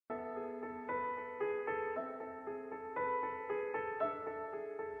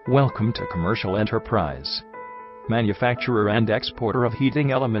Welcome to Commercial Enterprise, manufacturer and exporter of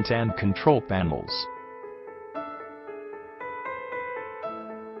heating elements and control panels.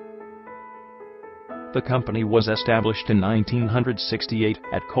 The company was established in 1968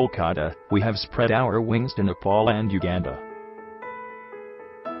 at Kolkata. We have spread our wings to Nepal and Uganda.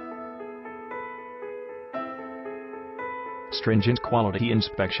 Stringent quality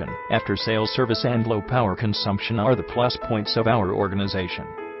inspection, after-sales service and low power consumption are the plus points of our organization.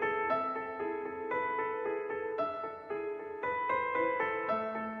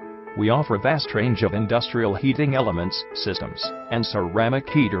 We offer a vast range of industrial heating elements, systems, and ceramic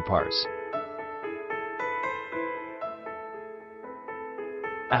heater parts.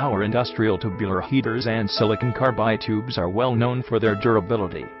 Our industrial tubular heaters and silicon carbide tubes are well known for their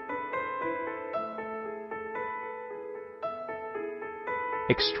durability.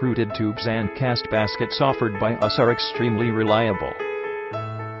 Extruded tubes and cast baskets offered by us are extremely reliable.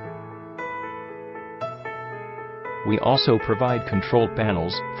 We also provide control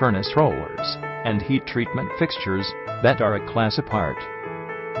panels, furnace rollers, and heat treatment fixtures that are a class apart.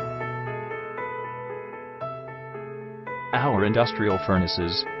 Our industrial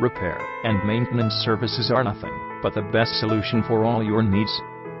furnaces, repair, and maintenance services are nothing but the best solution for all your needs.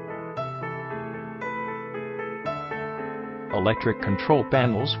 Electric control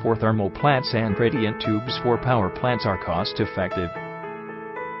panels for thermal plants and radiant tubes for power plants are cost-effective.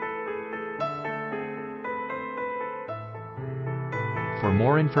 For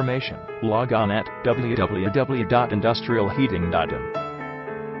more information, log on at www.industrialheating.in.